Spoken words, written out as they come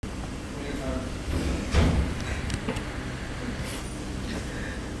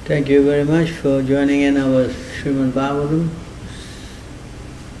Thank you very much for joining in our Srimad Bhagavatam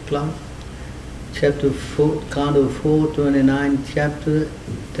class. Chapter 4, Canto 4, 29, chapter,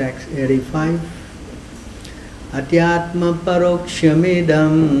 text 85. Atyatma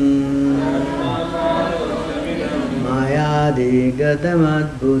parokshamidam mayadi gatam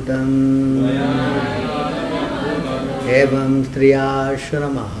adbhutam evam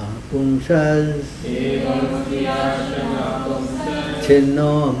striyashramaha pumsas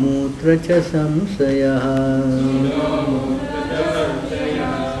Chinno mutra cha samsayah.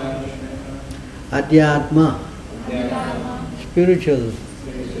 Adhyatma, spiritual,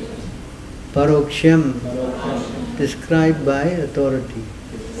 paroksham, described by authority.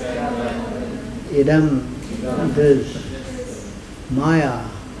 Idam, this, maya,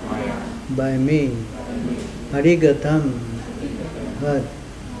 by me, arigatam, heard,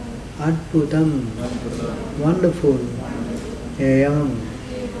 adbhutam, wonderful, Ayam,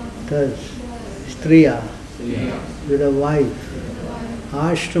 thus, striya, with a wife,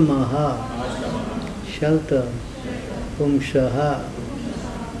 ashramaha, shelter, pumsaha,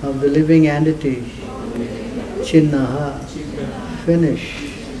 of the living entities, chinnaha,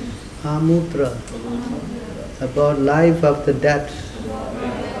 finish, amutra, about life after death,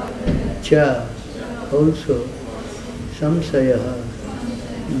 cha, also, samsayaha,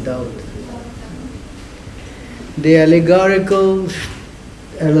 doubt. The allegory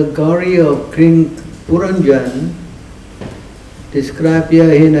of King Puranjan, described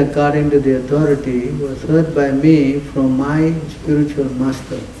herein according to the authority, was heard by me from my spiritual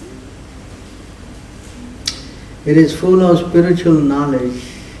master. It is full of spiritual knowledge.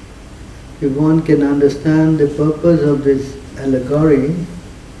 If one can understand the purpose of this allegory,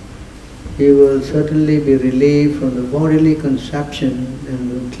 he will certainly be relieved from the bodily conception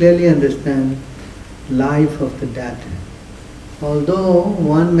and will clearly understand life of the dead. Although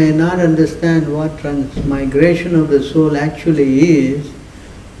one may not understand what transmigration of the soul actually is,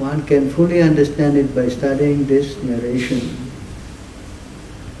 one can fully understand it by studying this narration.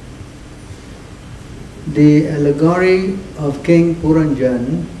 The allegory of King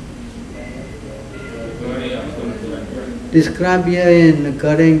Puranjan, described herein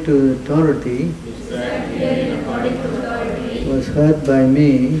according to authority, was heard by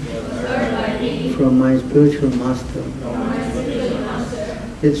me from my spiritual master.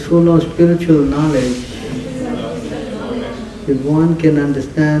 It's full of spiritual knowledge. If one can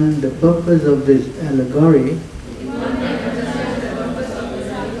understand the purpose of this allegory,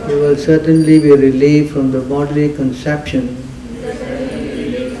 he will certainly be relieved from the bodily conception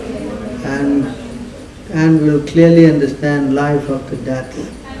and will clearly understand life after death.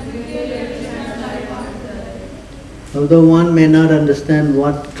 Although one may not understand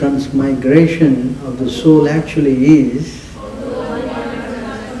what transmigration of the soul actually is,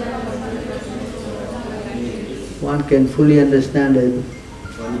 one can fully understand it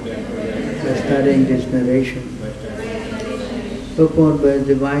by studying this narration. Purport by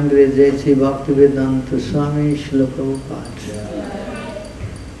Divine Grace J.C. Bhaktivedanta Swami Srila Prabhupada.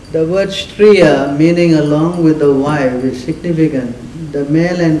 The word striya, meaning along with the wife, is significant. The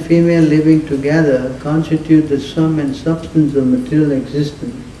male and female living together constitute the sum and substance of material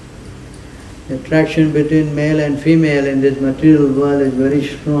existence. The attraction between male and female in this material world is very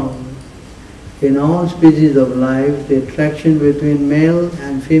strong. In all species of life, the attraction between male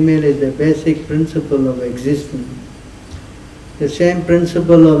and female is the basic principle of existence. The same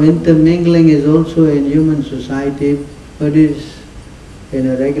principle of intermingling is also in human society, but is in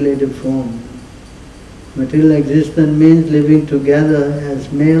a regulated form. Material existence means living together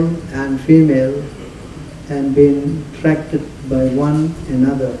as male and female and being attracted by one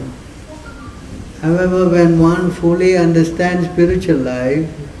another. However, when one fully understands spiritual life,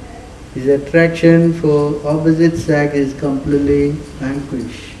 his attraction for opposite sex is completely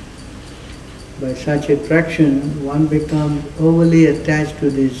vanquished. By such attraction, one becomes overly attached to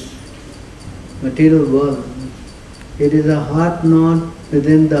this material world. It is a heart knot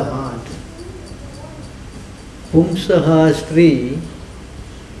within the heart. Pumsaha stri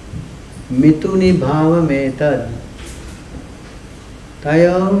mituni bhava metad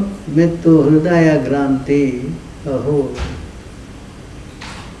tayo mitu hridaya granti aho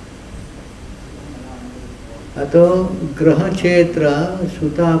ato graha chetra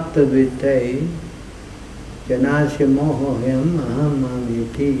sutapta vitai janasya mohohyam aham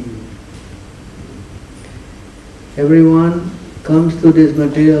amiti. Everyone comes to this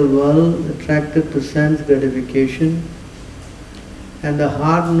material world attracted to sense gratification, and the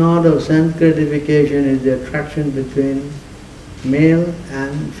hard knot of sense gratification is the attraction between male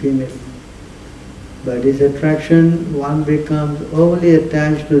and female. By this attraction, one becomes overly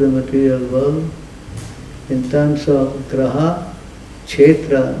attached to the material world in terms of graha,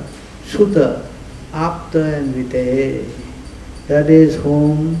 kshetra, sutta, apta and vitehe. That is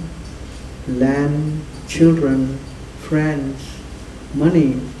home, land, children, friends,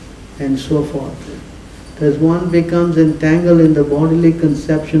 money and so forth. As one becomes entangled in the bodily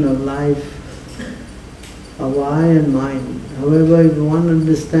conception of life, of I and mine. However, if one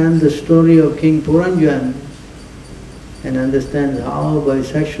understands the story of King Puranjan and understands how by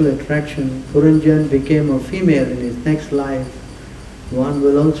sexual attraction Puranjan became a female in his next life, one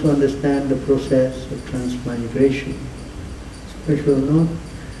will also understand the process of transmigration. Special note,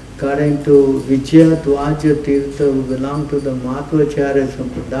 according to Vijaya Dwaja Tirtha, who belong to the Madhvacharya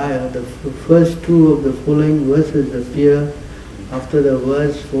Sampradaya, the first two of the following verses appear after the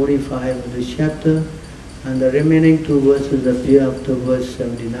verse 45 of this chapter, and the remaining two verses appear after verse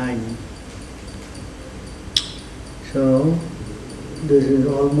 79. So, this is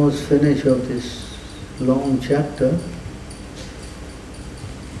almost finish of this long chapter.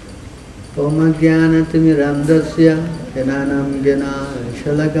 Om Jnanatimirandasya Jnanam Jnana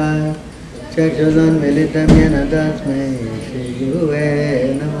Shalakaya Chakshudan Militam Yena Tasmai Shri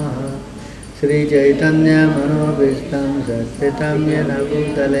Guruve Namaha Sri Chaitanya Manobhistam Satpitam Yena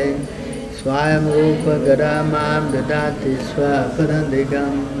Bhutale Swayam Rupa Gadamam Dadati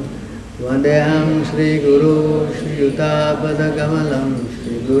Swapadandikam Vandeham Sri Guru Sri Yuta Padakamalam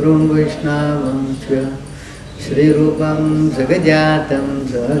Sri Gurum Vaishnavam Chya Sri Rupam Sagajatam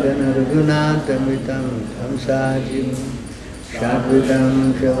Sahagana Raghunathamitam Tamsajim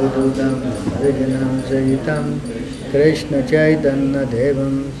Shadvitam Shavadutam Harijanam Sahitam Krishna Chaitanya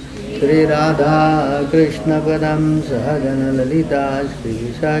Devam Sri Radha Krishna Padam Sahagana Lalita Sri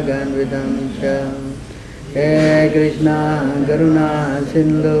Visaganvidam Cham He Krishna Karuna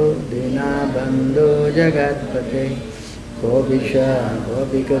Sindhu Dina Bandhu Jagatpate Gopisha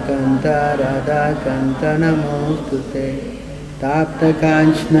Gopika Kanta Radha Kanta Namostute Tapta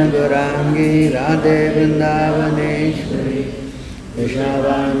Kanchna Gaurangi Radhe Vrindavaneshwari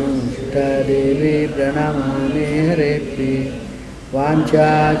Vishavanu Sutta Devi Pranamami Harepi Vancha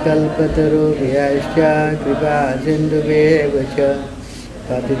Kalpatarubhyascha Kripa Sindhubhyevacha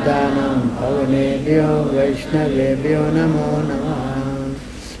Patitanam Pavanebhyo Vaishnavebhyo Namo Namaha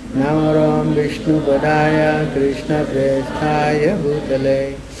Namaram Vishnu Padaya Krishna Prestaya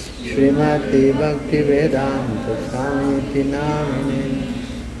Bhutale Srimati Bhakti Vedanta Swamiti Namine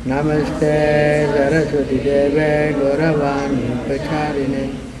Namaste Saraswati Deve Gauravani Pacharine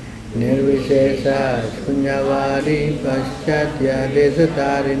Nirvishesha Shunyavadi Paschatya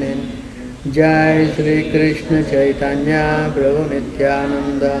Desatarine Jai Sri Krishna Chaitanya Prabhu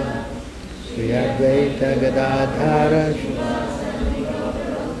Nityananda Sri Advaita Gadadhara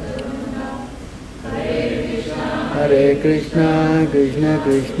Hare Krishna, Krishna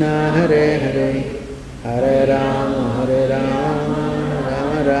Krishna, Hare Hare, Hare Rama,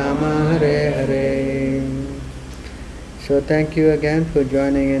 Rama Rama, Hare Hare. So thank you again for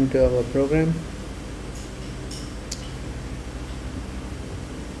joining into our program.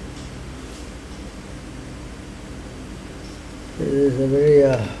 This is a very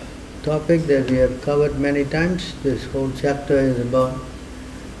topic that we have covered many times. This whole chapter is about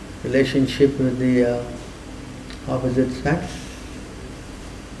relationship with the opposite sex.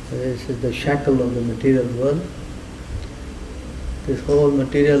 This is the shackle of the material world. This whole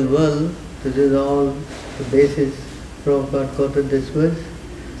material world, this is all the basis. Prabhupada quoted this verse.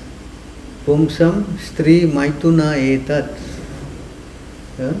 Pumsam stri maituna etat.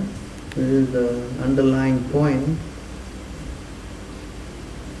 Yeah? This is the underlying point.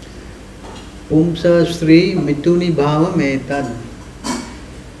 Pumsa stri mituni bhavam etat.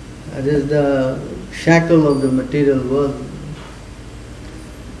 That is the shackle of the material world.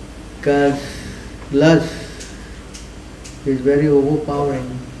 Because lust is very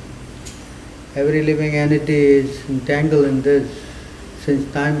overpowering. Every living entity is entangled in this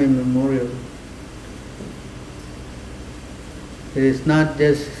since time immemorial. It is not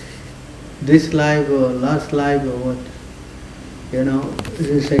just this life or last life or what. You know, this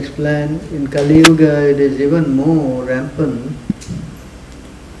is explained in Kali Yuga, it is even more rampant.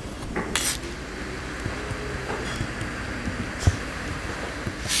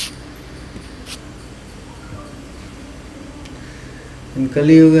 In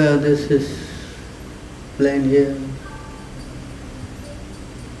Kali Yuga, this is plain here.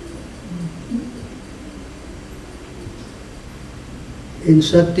 In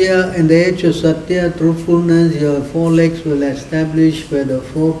Satya, in the age of Satya, truthfulness, your four legs will establish by the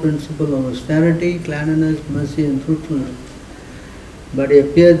four principles of austerity, cleanliness, mercy and truthfulness. but it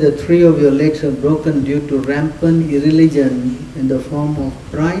appears that 3 of your legs are broken due to rampant irreligion in the form of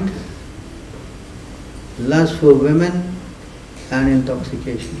pride, lust for women, and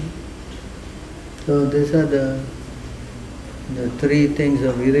intoxication. So these are the 3 things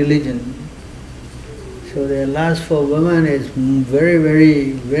of irreligion. So the lust for women is very,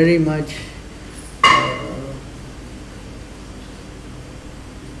 very, very much,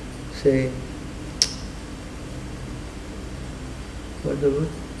 say, what the word?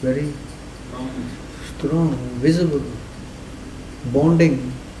 Very strong, visible,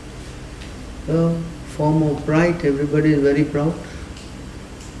 bonding. So, form of pride, everybody is very proud.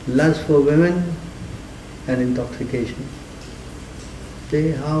 Lust for women and intoxication.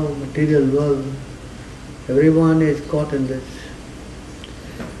 See how material world, everyone is caught in this.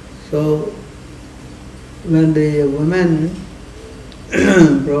 So, when the women,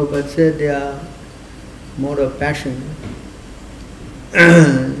 Prabhupada said they are mode of passion,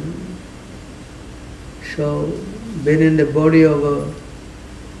 so being in the body of a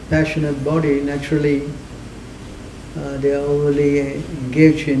passionate body, naturally they are overly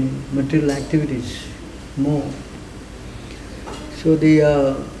engaged in material activities more. So the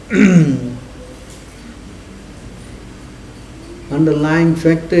underlying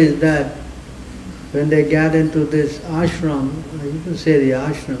factor is that when they get into this ashram, you can say the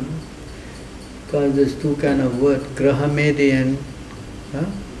ashram, because there's 2 kind of words, grahamedi and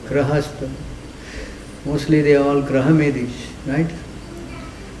grahastha. Mostly they are all grahamedis, right?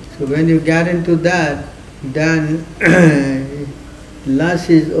 So when you get into that, then lust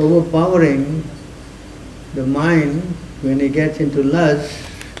is overpowering the mind. When it gets into lust,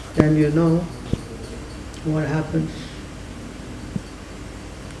 then you know what happens.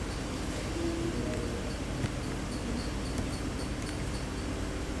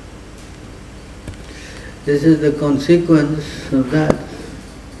 This is the consequence of that.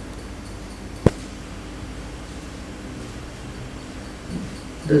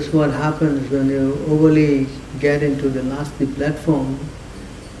 This is what happens when you overly get into the nasty platform.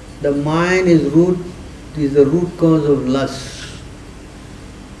 The mind is the root cause of lust.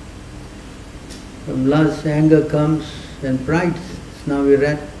 From lust, anger comes, and pride. Now we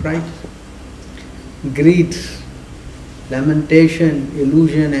read pride. Greed, lamentation,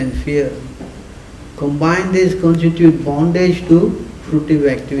 illusion and fear. Combined, these constitute bondage to fruitive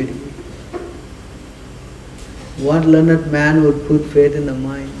activity. What learned man would put faith in the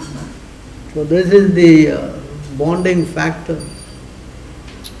mind? So this is the bonding factor.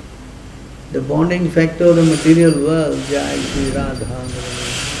 The bonding factor of the material world, Jai Shri Radha.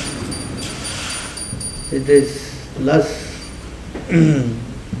 It is lust.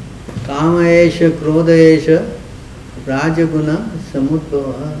 Kama esha, krodha esha, rajaguna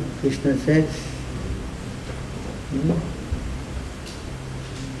samudbhava, Krishna says.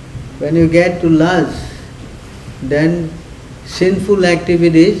 When you get to lust, then sinful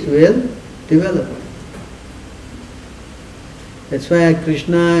activities will develop. That's why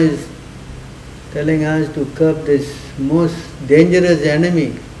Krishna is telling us to curb this most dangerous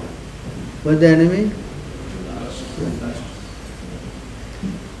enemy. What's the enemy?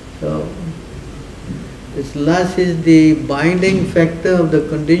 So, this lust is the binding factor of the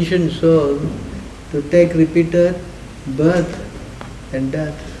conditioned soul to take repeated birth and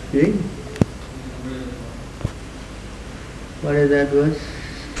death. See? What is that verse?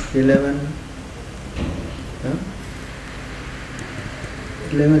 11.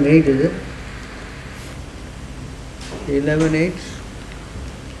 11:8 is it? 11:8.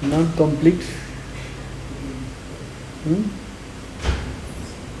 Not complete.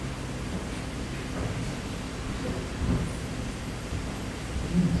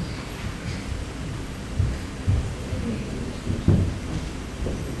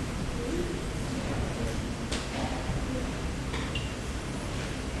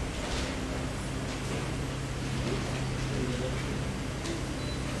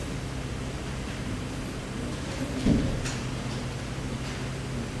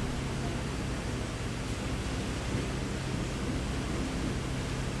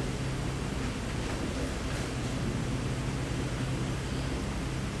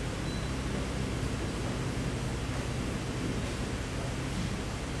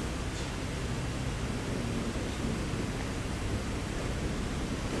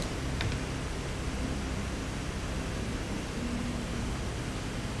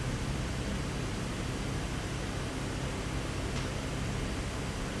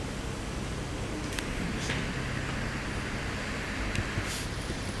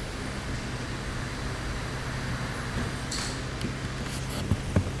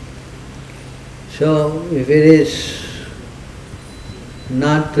 So, if it is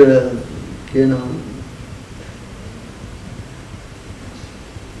not, you know,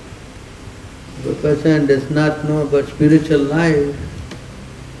 the person does not know about spiritual life,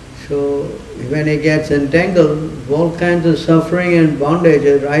 so when he gets entangled, all kinds of suffering and bondage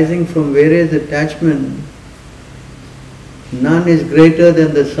arising from various attachments, none is greater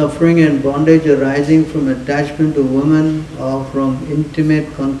than the suffering and bondage arising from attachment to women or from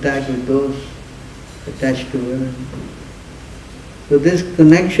intimate contact with those attached to women. So this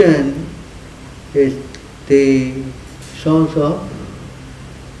connection is the source of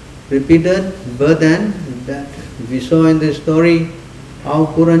repeated birth and death. We saw in the story how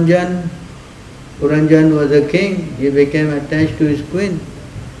Puranjan was a king, he became attached to his queen,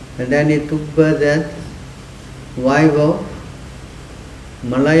 and then he took birth as wife of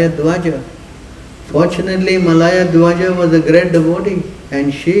Malaya Dwaja. Fortunately, Malaya Dwaja was a great devotee,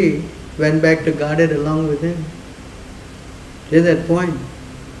 and she went back to Godhead along with him. See that point?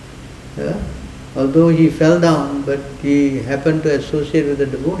 Yeah? Although he fell down, but he happened to associate with a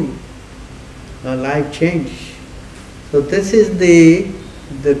devotee. Her life changed. So this is the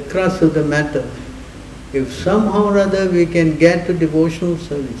crux of the matter. If somehow or other we can get to devotional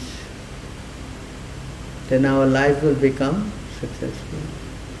service, then our life will become successful.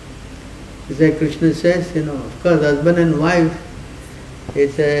 Just like Krishna says, of course husband and wife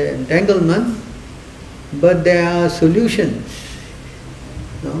is an entanglement, but there are solutions.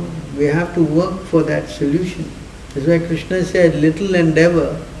 We have to work for that solution. That's why Krishna said, little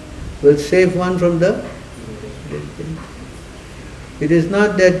endeavor will save one from the great thing. It is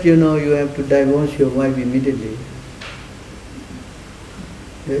not that you have to divorce your wife immediately.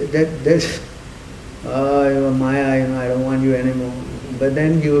 That's you're Maya, I don't want you anymore. But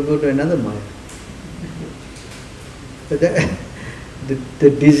then you will go to another Maya. But the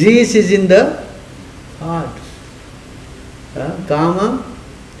disease is in the heart. Kama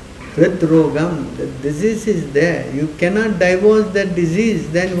Kritrogam. The disease is there. You cannot divorce that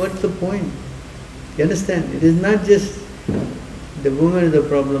disease, then what's the point? You understand? It is not just the woman is the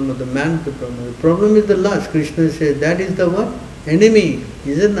problem or the man is the problem. The problem is the lust. Krishna says that is the what? Enemy,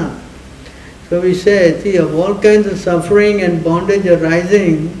 is it not? So we say, see, of all kinds of suffering and bondage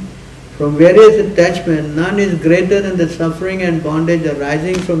arising from various attachments, none is greater than the suffering and bondage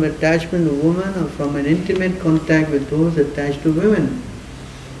arising from attachment to women or from an intimate contact with those attached to women.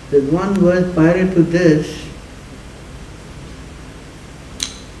 There's one verse prior to this.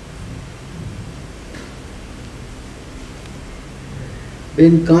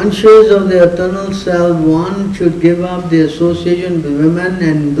 Being conscious of the eternal self, one should give up the association with women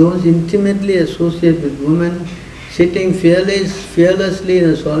and those intimately associated with women. Sitting fearlessly in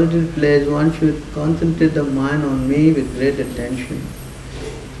a solitary place, one should concentrate the mind on me with great attention.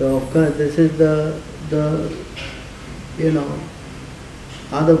 So of course this is the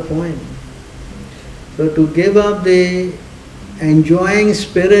other point. So to give up the enjoying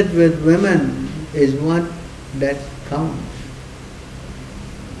spirit with women is what that counts.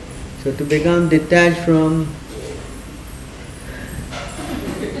 So to become detached from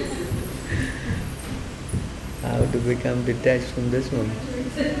how to become detached from this one.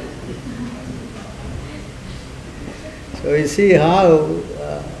 So you see how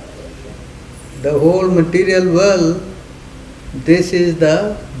the whole material world, this is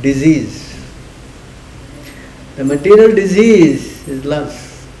the disease. The material disease is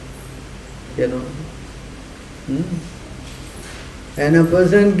lust, And a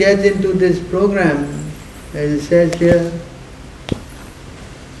person gets into this program, as it says here,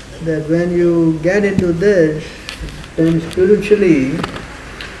 that when you get into this, then spiritually,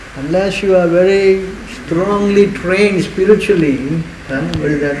 unless you are very strongly trained spiritually,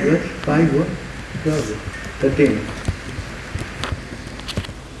 what is that verse? 5 what? 12, 13.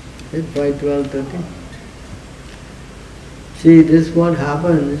 5, 12, 13. See, this is what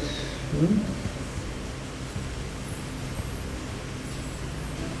happens.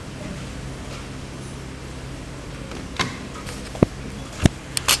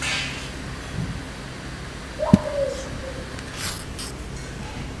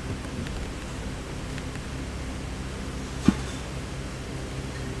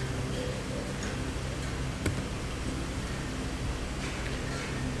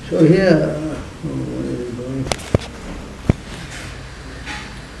 So here, where is it going?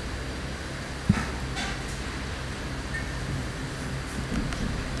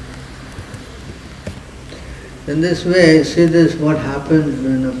 In this way, see this what happens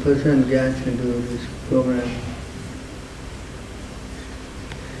when a person gets into this program.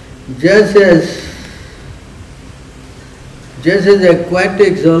 Just as Just as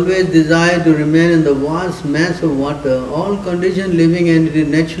aquatics always desire to remain in the vast mass of water, all conditioned living entities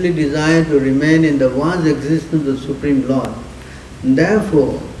naturally desire to remain in the vast existence of the Supreme Lord. And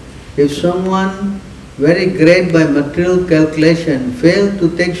therefore, if someone very great by material calculation fail to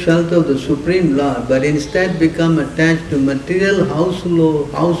take shelter of the Supreme Lord, but instead become attached to material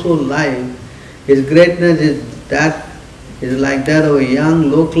household life, his greatness is like that of a young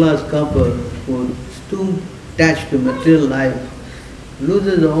low-class couple who is too attached to material life,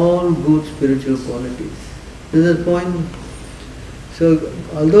 loses all good spiritual qualities. This is the point. So,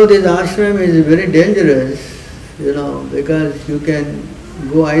 although this ashram is very dangerous, because you can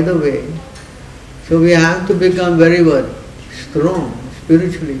go either way, so we have to become very strong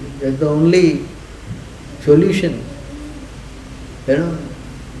spiritually. That's the only solution.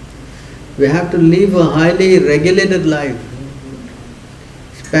 We have to live a highly regulated life,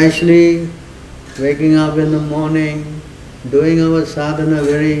 especially waking up in the morning, doing our sadhana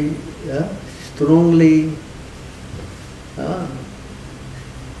very strongly.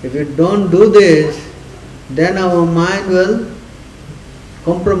 If you don't do this, then our mind will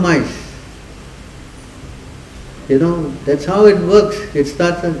compromise. That's how it works. It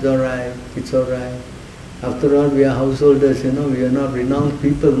starts as it's alright. After all, we are householders, we are not renounced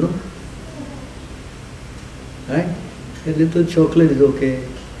people, no? Right? A little chocolate is okay.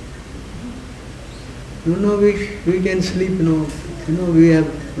 We can sleep, we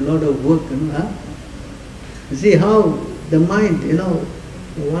have a lot of work, You see how the mind,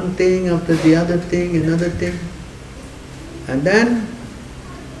 one thing after the other thing, another thing, and then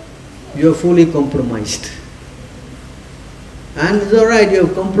you are fully compromised. And it's alright, you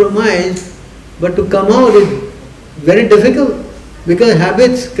have compromised, but to come out is very difficult, because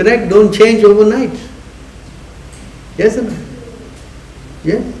habits, don't change overnight. Yes or no?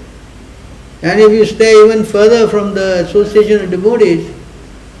 Yes? And if you stay even further from the association of devotees,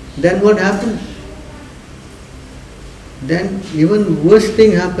 then what happens? Then even worse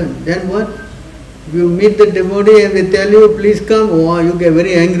thing happens. Then what? You meet the devotee and they tell you, please come, you get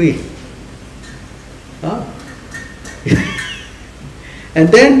very angry. And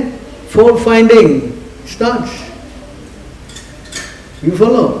then fault finding starts. You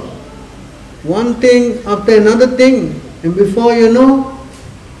follow? One thing after another thing, and before you know,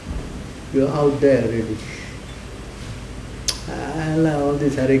 you're out there already. All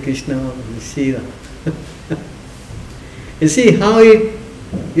this Hare Krishna, you see that. You see how it,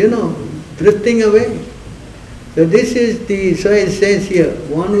 drifting away. So this is so it says here,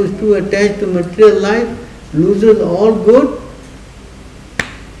 one who is too attached to material life loses all good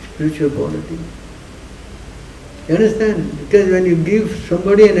spiritual quality. You understand? Because when you give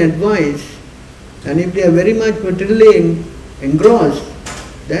somebody an advice, and if they are very much materially engrossed,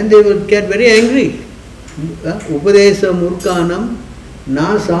 then they will get very angry. Upadesa murkanam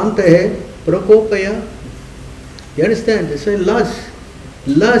na santahe prakopaya. You understand? So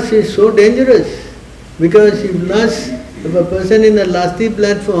lust is so dangerous, because if a person in the lusty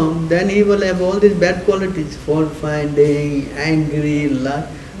platform, then he will have all these bad qualities, fault finding, angry, lust,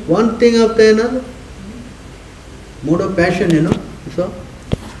 one thing after another. Mode of passion, So,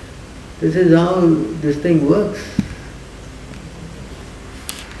 this is how this thing works.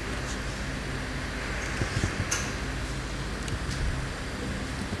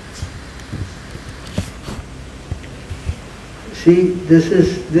 See,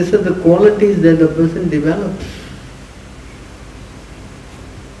 these are the qualities that the person develops.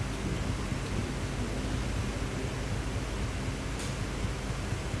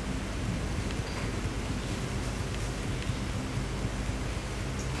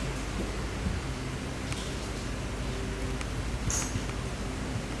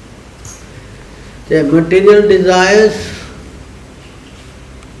 The material desires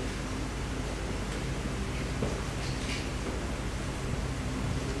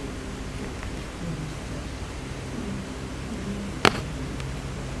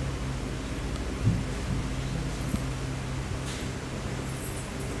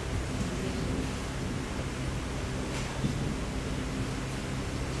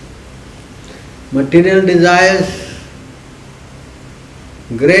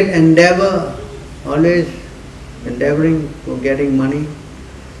great endeavor, always endeavoring for getting money.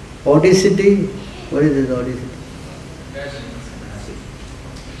 Audacity, what is this audacity?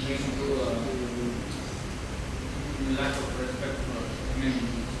 Lack of respect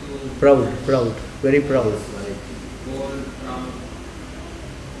for, Proud, very proud.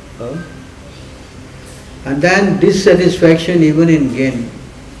 And then dissatisfaction even in gain.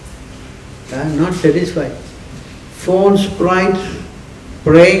 Not satisfied. False pride,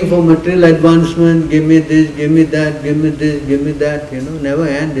 praying for material advancement, give me this, give me that, give me this, give me that, never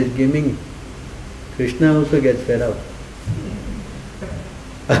end is giving. Krishna also gets fed up.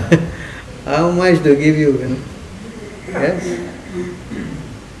 How much to give you, Yes?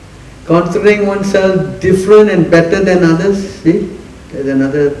 Considering oneself different and better than others, see? There's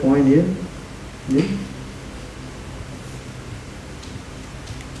another point here. See?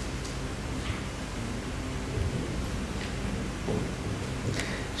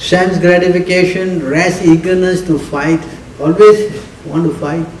 Sense gratification, rash eagerness to fight, always want to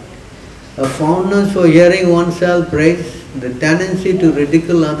fight. A fondness for hearing oneself praised, the tendency to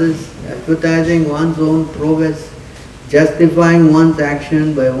ridicule others, advertising one's own prowess, justifying one's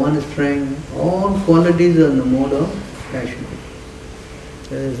action by one's strength, all qualities are in the mode of passion.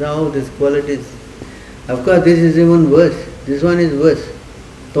 That is how these qualities. Of course, this is even worse. This one is worse.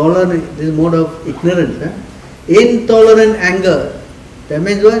 Tolerant, this mode of ignorance. Intolerant anger. That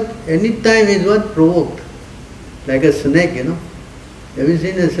means what? Any time is what? Provoked. Like a snake, Have you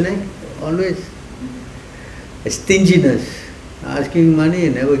seen a snake? Always. A stinginess. Asking money,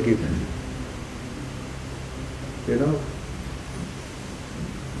 never give.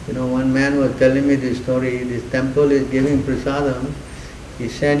 One man was telling me this story. This temple is giving prasadam. He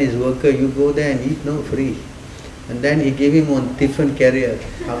sent his worker, you go there and eat, no, free. And then he gave him one tiffin carrier.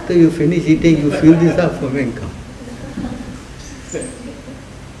 After you finish eating, you fill this up for me and come.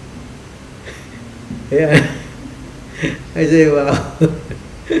 Yeah. I say, wow.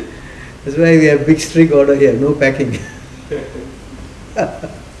 That's why we have big strict order here, no packing.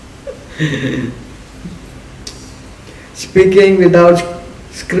 Speaking without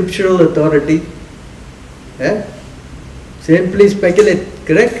scriptural authority. Simply speculate,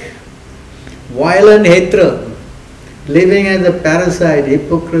 correct? Violent hatred, living as a parasite,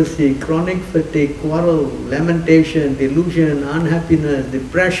 hypocrisy, chronic fatigue, quarrel, lamentation, delusion, unhappiness,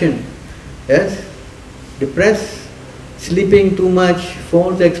 depression. Yes? Depressed, sleeping too much,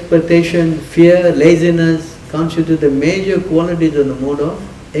 false expectation, fear, laziness constitute the major qualities of the mode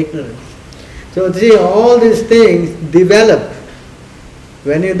of ignorance. So see, all these things develop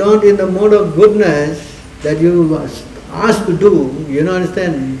when you don't in the mode of goodness that you asked to do,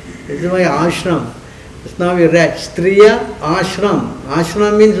 understand? This is why ashram. Just now we read Striya ashram.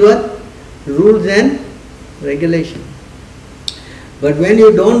 Ashram means what? Rules and regulation. But when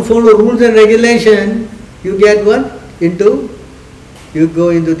you don't follow rules and regulation, you get what? You go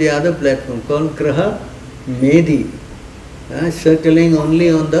into the other platform called Graha Medhi, circling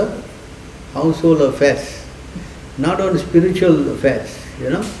only on the household affairs, not on spiritual affairs,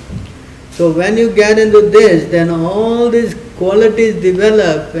 So when you get into this, then all these qualities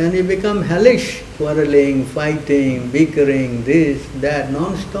develop and you become hellish, quarreling, fighting, bickering, this, that,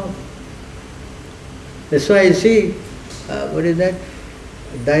 non-stop. That's why you see, what is that?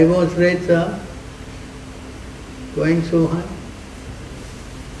 Divorce rates are going so high.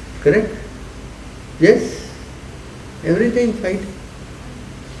 Correct? Yes? Everything fighting.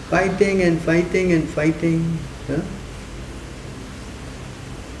 Fighting and fighting and fighting.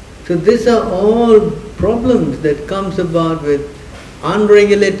 So these are all problems that comes about with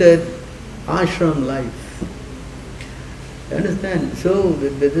unregulated ashram life. You understand? So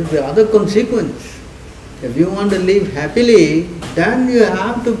this is the other consequence. If you want to live happily, then you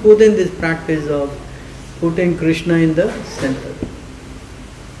have to put in this practice of putting Krishna in the center.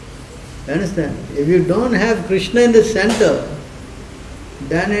 You understand? If you don't have Krishna in the center,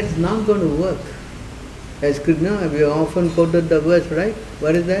 then it's not going to work. As Krishna, we often quoted the verse, right?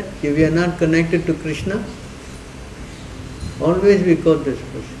 What is that? If we are not connected to Krishna, always we quote this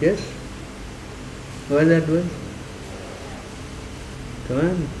verse, yes? What is that verse? Come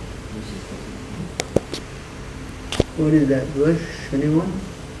on. What is that verse? Anyone?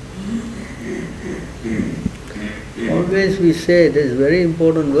 Always we say this very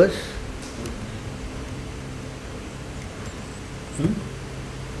important verse.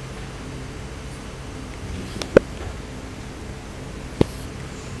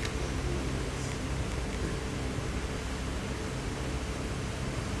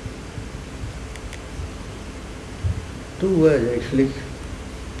 Two words actually.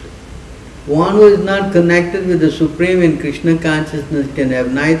 One who is not connected with the Supreme in Krishna consciousness can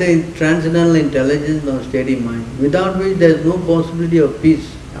have neither transcendental intelligence nor steady mind, without which there is no possibility of peace.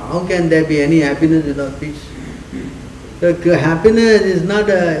 How can there be any happiness without peace? So happiness is not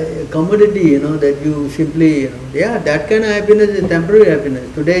a commodity, that you simply, that kind of happiness is temporary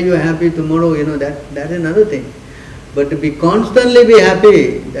happiness. Today you are happy, tomorrow, that's another thing. But to constantly be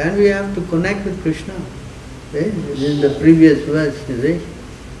happy, then we have to connect with Krishna. This is the previous verse, you see.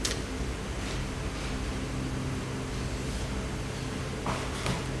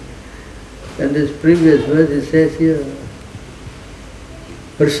 And this previous verse it says here,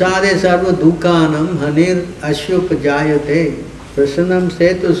 Prasade sarva dukhanam hanir asyupajayate prasanam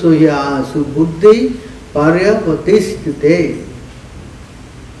setu suhya subuddhi paryapatisthite.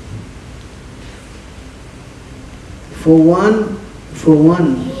 For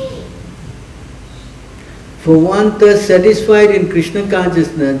one thus satisfied in Krishna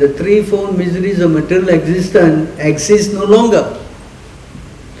consciousness, the threefold miseries of material existence exist no longer.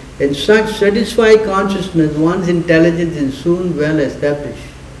 In such satisfied consciousness, one's intelligence is soon well established.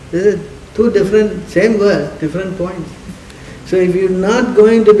 This is two different, same verse, different points. So if you're not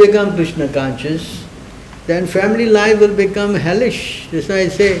going to become Krishna conscious, then family life will become hellish. That's why I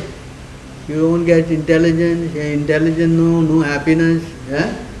say, you won't get intelligence, you're intelligent, no happiness.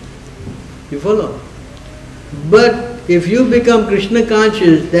 Yeah? You follow? But if you become Krishna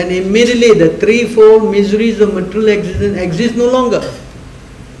conscious, then immediately the threefold miseries of material existence exist no longer.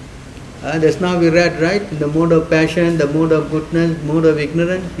 That's now we read, right? The mode of passion, the mode of goodness, mode of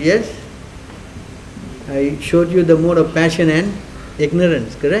ignorance. Yes? I showed you the mode of passion and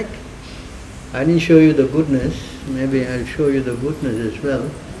ignorance, correct? I didn't show you the goodness. Maybe I'll show you the goodness as well.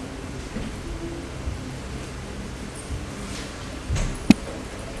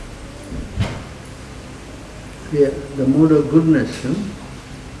 Yeah, the mode of goodness.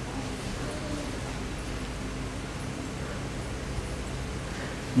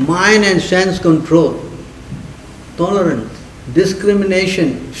 Mind and sense control, tolerance,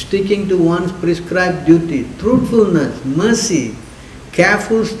 discrimination, sticking to one's prescribed duty, truthfulness, mercy,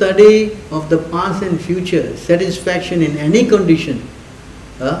 careful study of the past and future, satisfaction in any condition,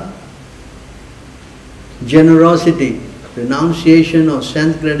 generosity, renunciation of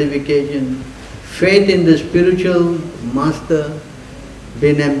sense gratification, faith in the spiritual master,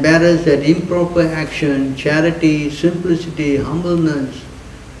 being embarrassed at improper action, charity, simplicity, humbleness,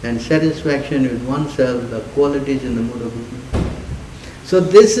 and satisfaction with oneself, the qualities in the mode of goodness. So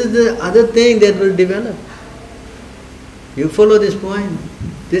this is the other thing that will develop. You follow this point?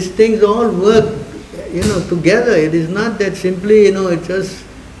 These things all work, together. It is not that simply,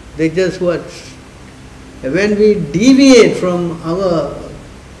 they just what? When we deviate from our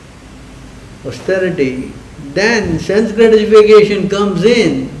austerity, then sense gratification comes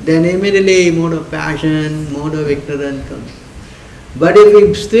in, then immediately mode of passion, mode of ignorance comes. But if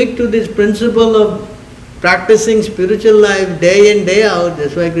we stick to this principle of practicing spiritual life day in, day out,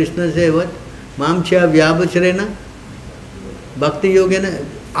 that's why Krishna says what? Mamcha vyabhacharena bhakti yogena,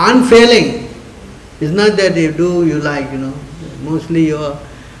 unfailing. It's not that you do, you like, Mostly you're,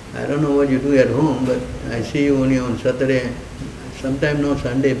 I don't know what you do at home, but I see you only on Saturday, sometimes not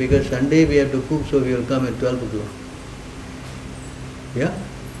Sunday, because Sunday we have to cook, so we will come at 12 o'clock. Yeah?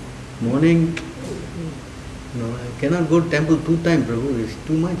 Morning, I cannot go to temple 2 times, Prabhu, it's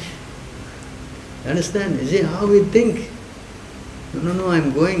too much. Understand? You see how we think. No, I'll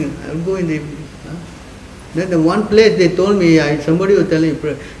go in the evening. Then the one place they told me, somebody was telling me,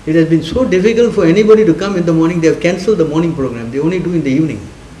 it has been so difficult for anybody to come in the morning, they have cancelled the morning program, they only do in the evening.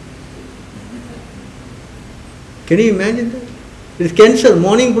 Can you imagine that? It's cancelled,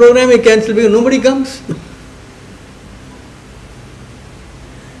 morning program is cancelled because nobody comes.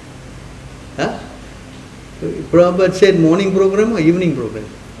 Prabhupada said morning program or evening program?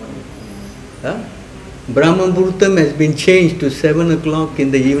 Brahma Muhurtam has been changed to 7 o'clock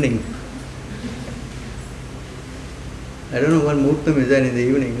in the evening. I don't know what Muhurtam is there in the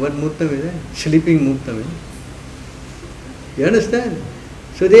evening. What Muhurtam is there? Sleeping Muhurtam. You understand?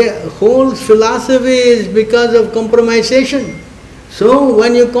 So the whole philosophy is because of compromisation. So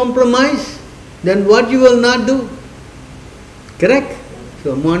when you compromise, then what you will not do? Correct?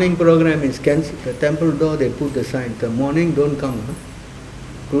 So morning program is cancelled. The temple door they put the sign, the morning don't come,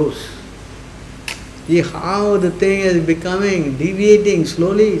 close. See how the thing is becoming, deviating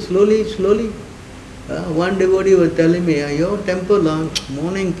slowly. One devotee was telling me, your temple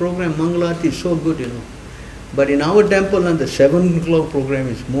morning program, Mangalarti is so good, But in our temple, the 7 o'clock program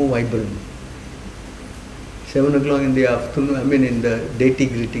is more vibrant. 7 o'clock in the afternoon, in the deity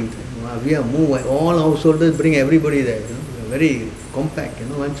greeting time. We are more, all householders bring everybody there, We are very compact,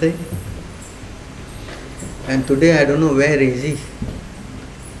 one side. And today, I don't know where is he.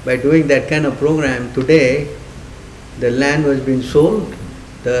 By doing that kind of program, today, the land was being sold,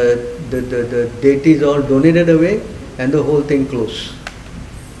 the deities all donated away, and the whole thing closed.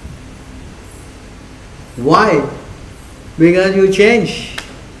 Why? Because you change.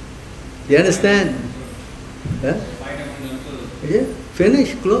 You understand? Yeah,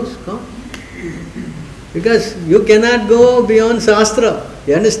 finish, close, come. Because you cannot go beyond Shastra.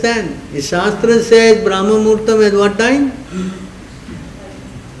 You understand? The Shastra says Brahma Muhurtam at what time?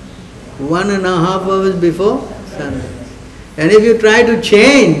 1.5 hours before sunrise. And if you try to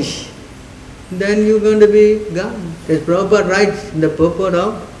change, then you're going to be gone. As Prabhupada writes in the purport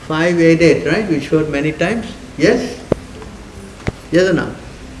of 588, right? We showed many times. Yes? Yes or no?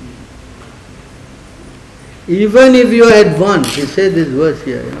 Even if you are advanced, he says this verse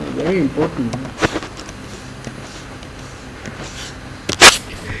here, very important.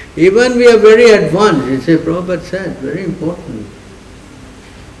 Even we are very advanced, he says, Prabhupada said, very important.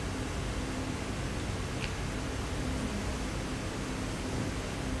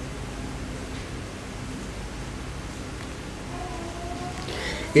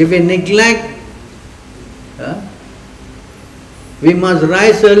 If we neglect, we must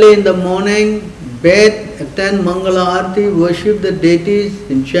rise early in the morning, bathe, attend Mangala Arati, worship the deities,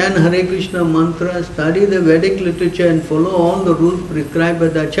 and chant Hare Krishna mantra, study the Vedic literature and follow all the rules prescribed by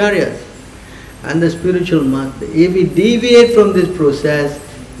the acharyas and the spiritual master. If we deviate from this process,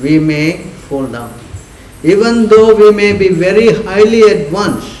 we may fall down. Even though we may be very highly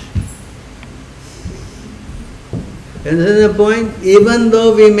advanced, and this is the point, even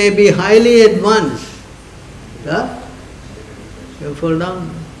though we may be highly advanced, you fall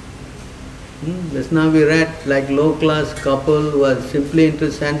down. Just now we read like low class couple who are simply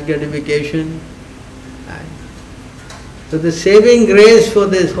into sense gratification. So the saving grace for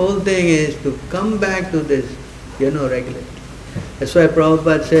this whole thing is to come back to this, regularly. That's why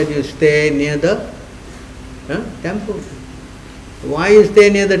Prabhupada said you stay near the temple. Why you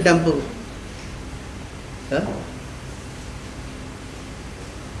stay near the temple?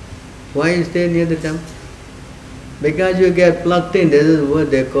 Why you stay near the temple? Because you get plugged in. This is what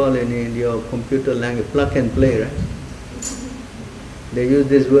they call in your computer language, plug and play, right? They use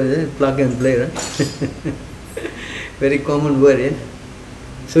this word, plug and play, right? Very common word, yeah?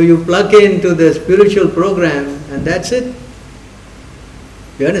 So you plug into the spiritual program and that's it.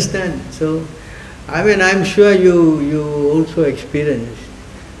 You understand? So, I'm sure you also experienced.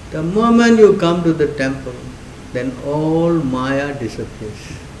 The moment you come to the temple, then all Maya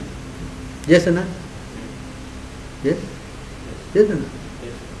disappears. Yes or not? Yes? Yes or not?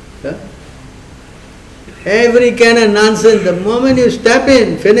 Yes. Every kind of nonsense, the moment you step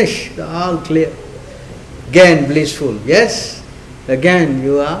in, finish, all clear. Again blissful, yes? Again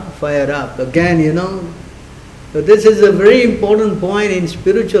you are fired up, again, So this is a very important point in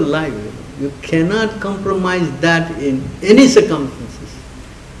spiritual life. You cannot compromise that in any circumstances.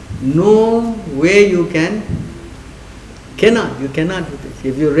 No way you cannot do this.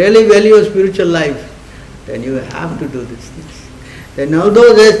 If you really value your spiritual life, then you have to do these things. Then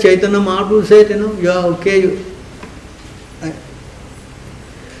although as Chaitanya Mahaprabhu said, you are okay.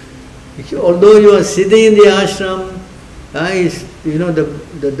 Although you are sitting in the ashram,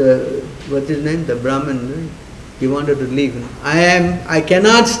 what's his name? The Brahmin, right? He wanted to leave. I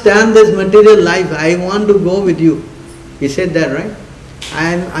cannot stand this material life. I want to go with you. He said that, right?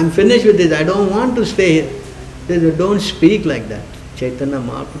 I'm finished with this. I don't want to stay here. He said, don't speak like that. Chaitanya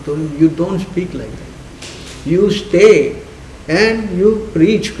Mahaprabhu told him, you don't speak like that. You stay and you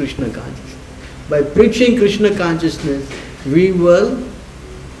preach Krishna consciousness. By preaching Krishna consciousness, we will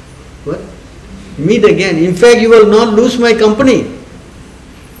meet again. In fact, you will not lose my company.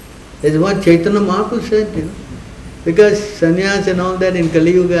 That's what Chaitanya Mahaprabhu said, Because sannyas and all that in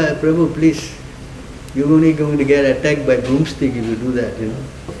Kali Yuga, Prabhu, please, you're only going to get attacked by broomstick if you do that,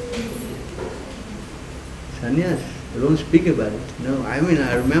 Sannyas, don't speak about it. No, I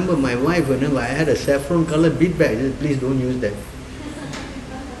remember my wife, whenever I had a saffron colored bead bag, she said, please don't use that.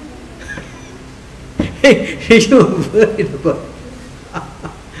 She was worried about it.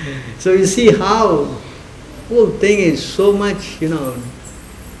 So you see how whole thing is so much,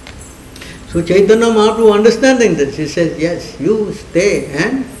 So Chaitanya Mahaprabhu understanding this, he says, yes, you stay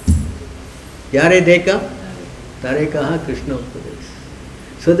and Yare Deka, Tare Kaha Krishna Upadesh.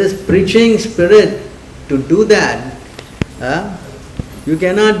 So this preaching spirit, to do that, you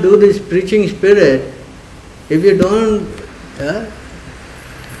cannot do this preaching spirit if you don't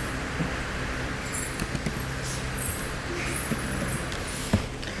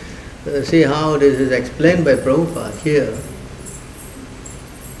see how this is explained by Prabhupada here.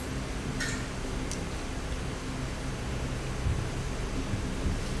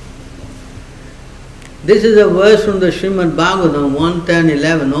 This is a verse from the Srimad Bhagavatam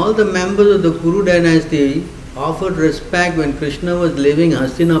 1:10-11. All the members of the Kuru dynasty offered respect when Krishna was leaving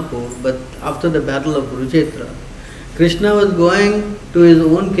Hastinapur, but after the battle of Kurukshetra. Krishna was going to his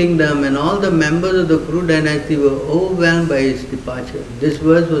own kingdom and all the members of the Kuru dynasty were overwhelmed by his departure. This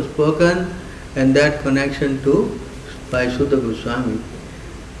verse was spoken in that connection by Sutta Goswami.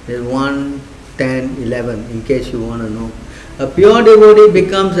 There's 1:10-11 in case you want to know. A pure devotee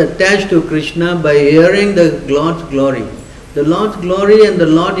becomes attached to Krishna by hearing the Lord's glory. The Lord's glory and the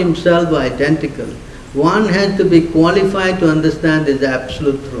Lord Himself are identical. One has to be qualified to understand this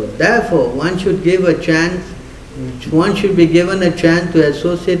absolute truth. Therefore, one should be given a chance to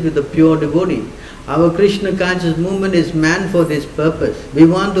associate with a pure devotee. Our Krishna conscious movement is meant for this purpose. We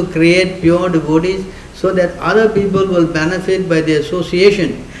want to create pure devotees so that other people will benefit by the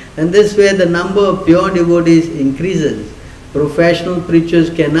association. And this way the number of pure devotees increases. Professional preachers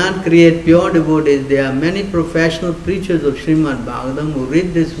cannot create pure devotees. There are many professional preachers of Srimad Bhagavatam who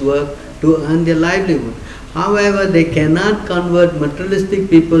read this work to earn their livelihood. However, they cannot convert materialistic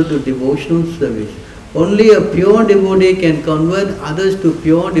people to devotional service. Only a pure devotee can convert others to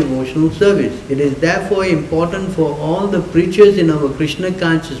pure devotional service. It is therefore important for all the preachers in our Krishna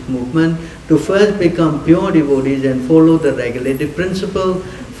conscious movement to first become pure devotees and follow the regulative principle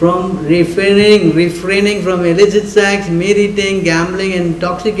from refraining from illicit sex, meat eating, gambling and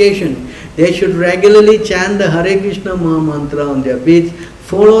intoxication. They should regularly chant the Hare Krishna Maha Mantra on their beats,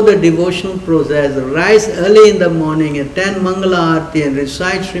 follow the devotional process, rise early in the morning, attend Mangala Arati and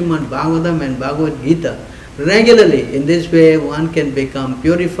recite Srimad Bhagavatam and Bhagavad Gita regularly. In this way one can become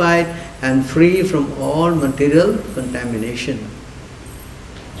purified and free from all material contamination.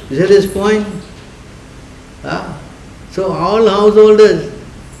 Is that his point? So all householders,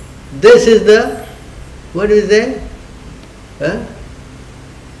 this is the, what is there?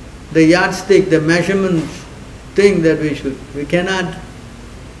 The yardstick, the measurement thing that we cannot.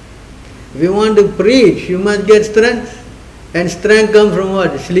 If you want to preach, you must get strength. And strength comes from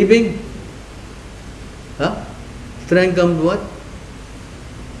what? Sleeping? Strength comes from what?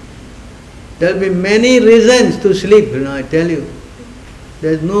 There will be many reasons to sleep, I tell you.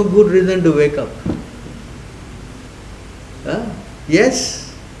 There is no good reason to wake up.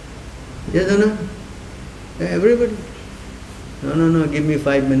 Yes? Yes or no? Everybody. No, give me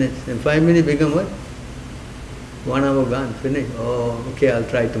 5 minutes. And 5 minutes become what? 1 hour gone, finish. Oh, okay, I'll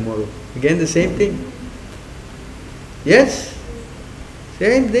try tomorrow. Again the same thing. Yes?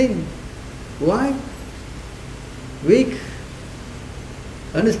 Same thing. Why? Weak.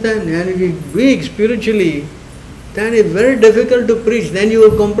 Understand? And if you're weak spiritually, then it's very difficult to preach. Then you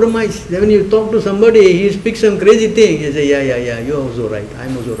will compromise. Then when you talk to somebody, he speaks some crazy thing. You say, yeah, you're also right.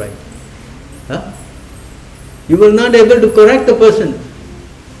 I'm also right. You will not able to correct the person.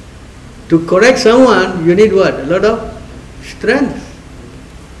 To correct someone, you need what? A lot of strength.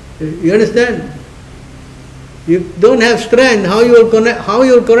 You understand? You don't have strength, how you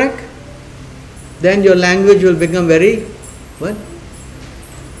will correct? Then your language will become very, what?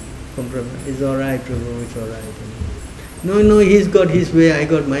 Compromise. It's alright, Prabhu, it's alright. No, he's got his way, I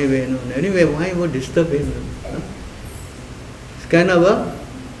got my way. No. Anyway, why would disturb him? It's kind of a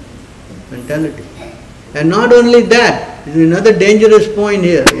mentality. And not only that, there's another dangerous point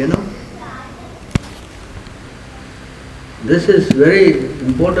here, This is very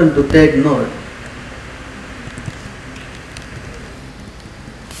important to take note.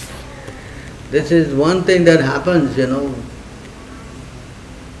 This is one thing that happens,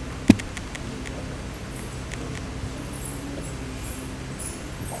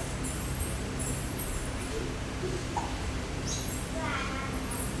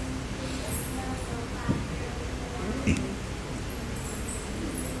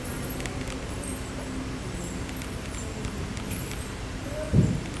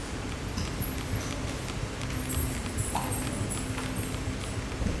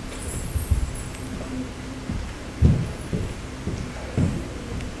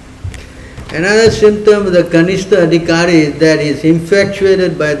 Another symptom of the Kanishta Adhikari is that he is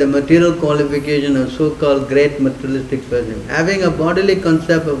infatuated by the material qualification of so-called great materialistic person. Having a bodily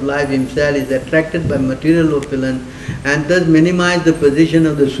concept of life himself, is attracted by material opulence and thus minimize the position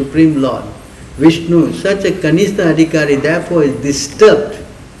of the Supreme Lord, Vishnu. Such a Kanishta Adhikari therefore is disturbed.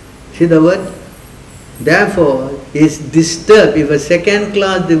 See the word? Therefore is disturbed if a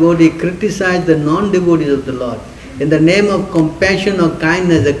second-class devotee criticizes the non-devotees of the Lord. In the name of compassion or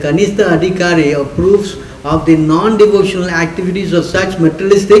kindness, the Kanishta Adhikari approves of the non-devotional activities of such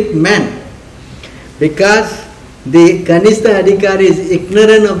materialistic men. Because the Kanishta Adhikari is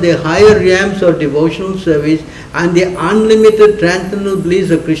ignorant of the higher realms of devotional service and the unlimited transcendental bliss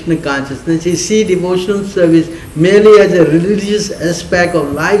of Krishna consciousness. He sees devotional service merely as a religious aspect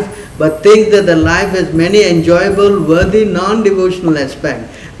of life, but thinks that the life has many enjoyable, worthy, non-devotional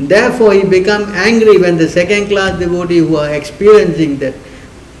aspects. Therefore, he becomes angry when the second-class devotees who are experiencing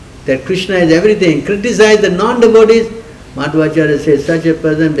that Krishna is everything criticize the non-devotees. Madhvacharya says such a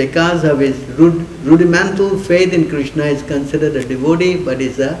person, because of his rudimental faith in Krishna, is considered a devotee, but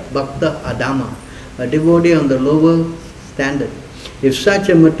is a bhakta adama, a devotee on the lower standard. If such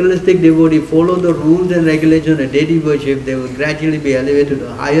a materialistic devotee follow the rules and regulations of deity worship, they will gradually be elevated to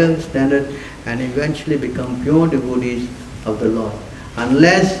a higher standard and eventually become pure devotees of the Lord.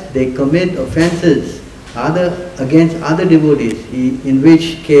 Unless they commit offenses against other devotees, in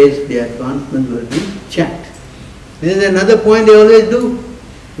which case their advancement will be checked. This is another point they always do.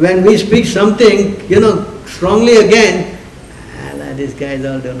 When we speak something, strongly again, these guys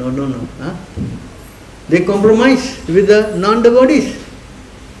all do no. Huh? They compromise with the non-devotees.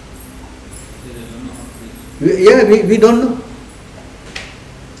 We don't know.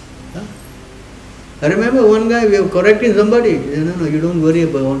 Huh? I remember one guy, we were correcting somebody. He said, no, you don't worry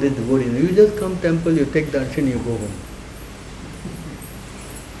about all these devotees. You just come temple, you take darshan, you go home.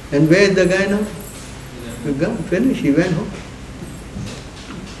 And where is the guy now? The guy finished, he went home.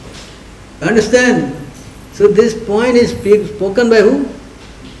 Understand? So this point is spoken by who?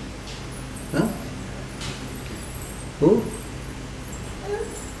 Huh? Who?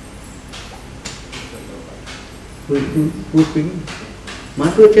 Who's speaking?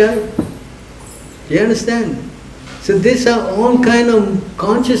 Madhvacharya. Do you understand? So these are all kind of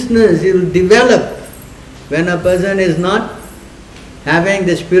consciousness you will develop when a person is not having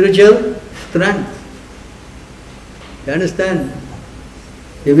the spiritual strength. You understand?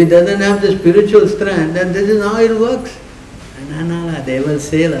 If he doesn't have the spiritual strength, then this is how it works. No, they will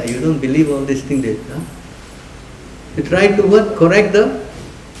say, you don't believe all these things. Huh? You try to what? Correct the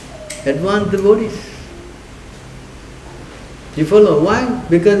advanced devotees. You follow? Why?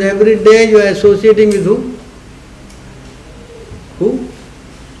 Because every day you are associating with who? Who?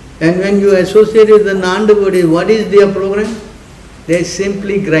 And when you associate with the non-devotees, what is their program? They are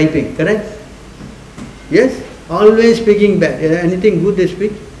simply griping, correct? Yes? Always speaking bad. Anything good they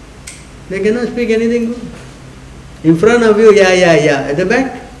speak? They cannot speak anything good. In front of you, yeah. At the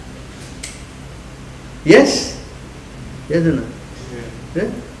back? Yes? Yes or no? Yeah.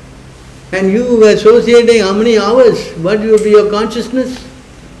 Yeah? And you associating how many hours? What will be your consciousness?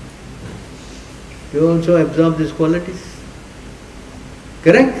 You also absorb these qualities.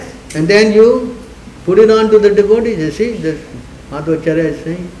 Correct? And then you put it on to the devotees. You see, that Madhvacharya is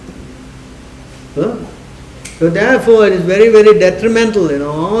saying. Huh? So therefore it is very, very detrimental,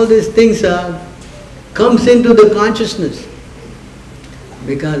 all these things comes into the consciousness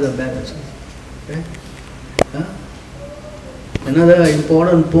because of bad association. Okay? Huh? Another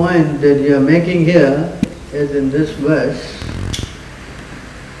important point that you are making here is in this verse.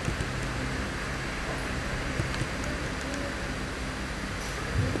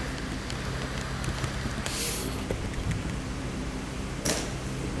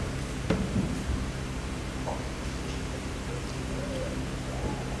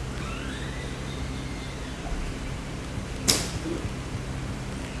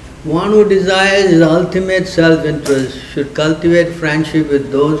 One who desires his ultimate self-interest should cultivate friendship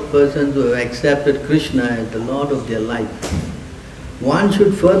with those persons who have accepted Krishna as the Lord of their life. One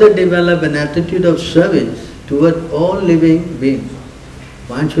should further develop an attitude of service toward all living beings.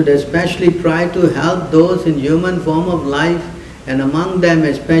 One should especially try to help those in human form of life, and among them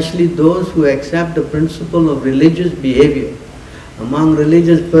especially those who accept the principle of religious behavior. Among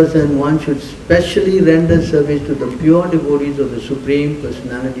religious persons, one should specially render service to the pure devotees of the Supreme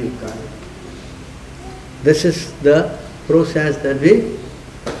Personality of God. This is the process that we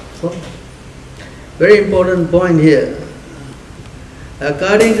follow. Very important point here.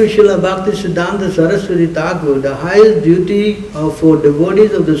 According to Srila Bhaktisiddhanta Saraswati Thakur, the highest duty for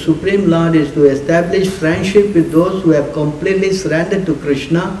devotees of the Supreme Lord is to establish friendship with those who have completely surrendered to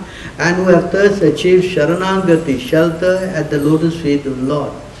Krishna and who have thus achieved Sharanagati, shelter at the lotus feet of the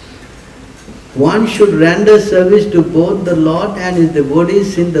Lord. One should render service to both the Lord and His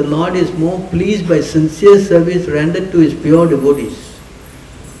devotees, since the Lord is more pleased by sincere service rendered to His pure devotees.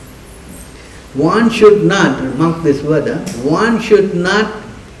 One should not, mark this word, one should not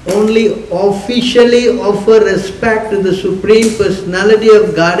only officially offer respect to the Supreme Personality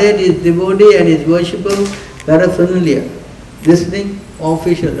of Godhead, His devotee and His worshipper paraphernalia. This thing,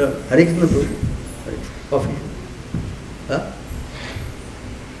 official, Hare Krishna Prabhu, official. Huh?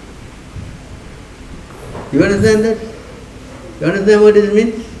 You understand that? You understand what it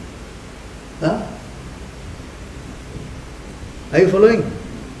means? Huh? Are you following?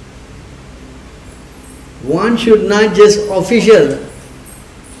 One should not just official,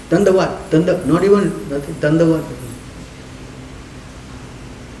 not even nothing, Dandavat.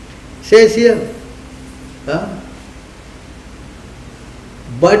 Says here,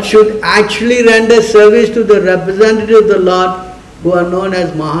 but should actually render service to the representative of the Lord who are known as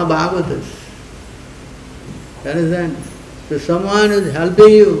Mahabhagavatas. You understand? So someone who is helping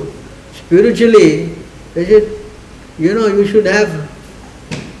you spiritually, they should You should have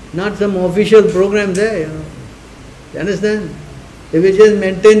not some official program there, You understand? If you just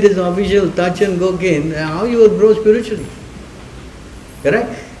maintain this official touch and go gain, how you will grow spiritually?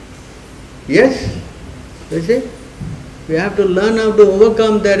 Correct? Yes? You see? We have to learn how to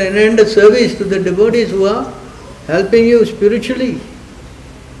overcome that and render service to the devotees who are helping you spiritually.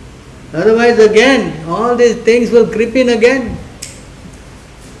 Otherwise again, all these things will creep in again.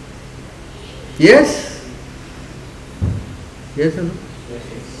 Yes? Yes or no?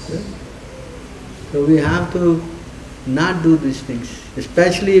 Yes. So we have to not do these things.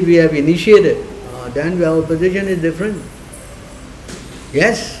 Especially if we have initiated, then our position is different.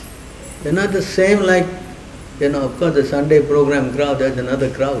 Yes? They're not the same like, of course the Sunday program crowd, that's another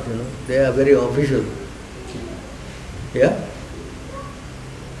crowd, They are very official. Yeah?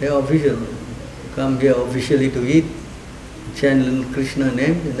 They are official. Come here officially to eat, chant little Krishna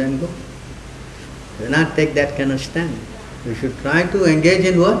name and then go. Do not take that kind of stand. You should try to engage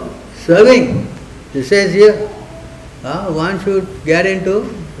in what? Serving. This says here, one should get into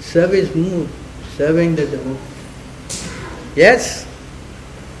service mood, serving the devotee. Yes?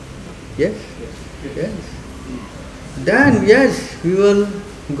 Yes? Yes. Then, yes, we will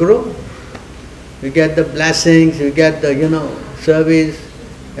grow. We get the blessings, we get the, service,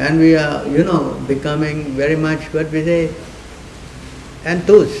 and we are, becoming very much, what we say,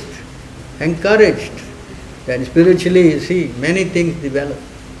 enthused, encouraged. Then spiritually, you see, many things develop.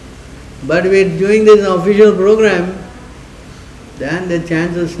 But with doing this official program, then the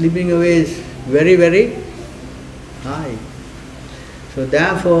chance of slipping away is very, very high. So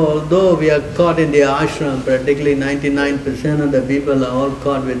therefore, although we are caught in the ashram, practically 99% of the people are all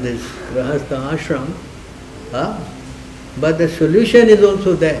caught with this grahastha ashram, but the solution is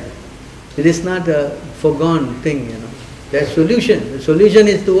also there. It is not a foregone thing, There's solution. The solution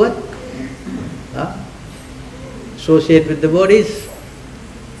is to what? Associate with the devotees,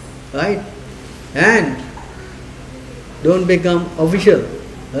 right? And don't become official,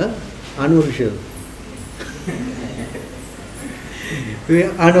 unofficial. We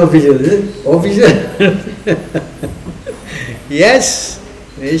are unofficial, official. Yes,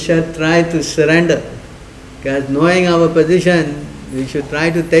 we should try to surrender. Because knowing our position, we should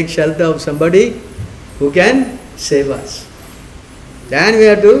try to take shelter of somebody who can save us. Then we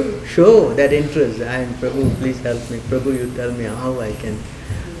have to show that interest. I am Prabhu, please help me. Prabhu, you tell me how I can,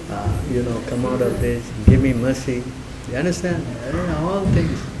 come out of this. Give me mercy. You understand? All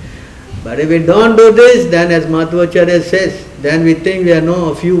things. But if we don't do this, then as Madhvacharya says, then we think we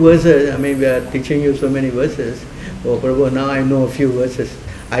know a few verses. We are teaching you so many verses. Oh Prabhu, now I know a few verses.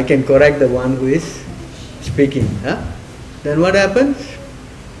 I can correct the one who is speaking. Then what happens?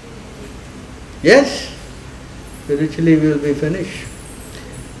 Yes, spiritually we will be finished.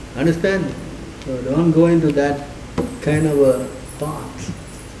 Understand? So don't go into that kind of a path,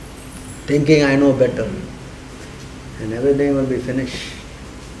 thinking I know better. And everything will be finished.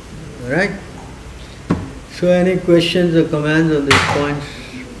 Alright? So any questions or comments on these points?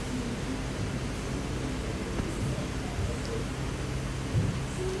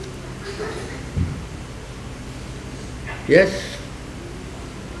 Yes?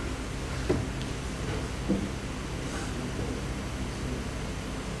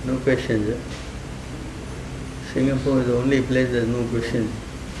 No questions, Singapore is the only place there's no questions.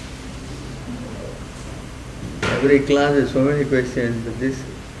 Every class has so many questions, but this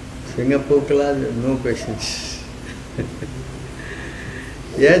Singapore class has no questions.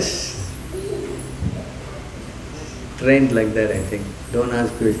 Yes? Trained like that, I think. Don't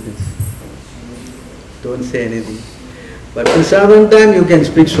ask questions. Don't say anything. But prasadam time you can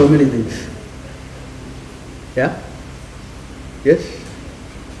speak so many things. Yeah? Yes?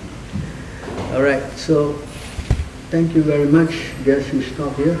 Alright, so thank you very much. Guess we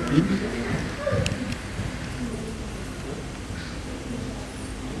stop here.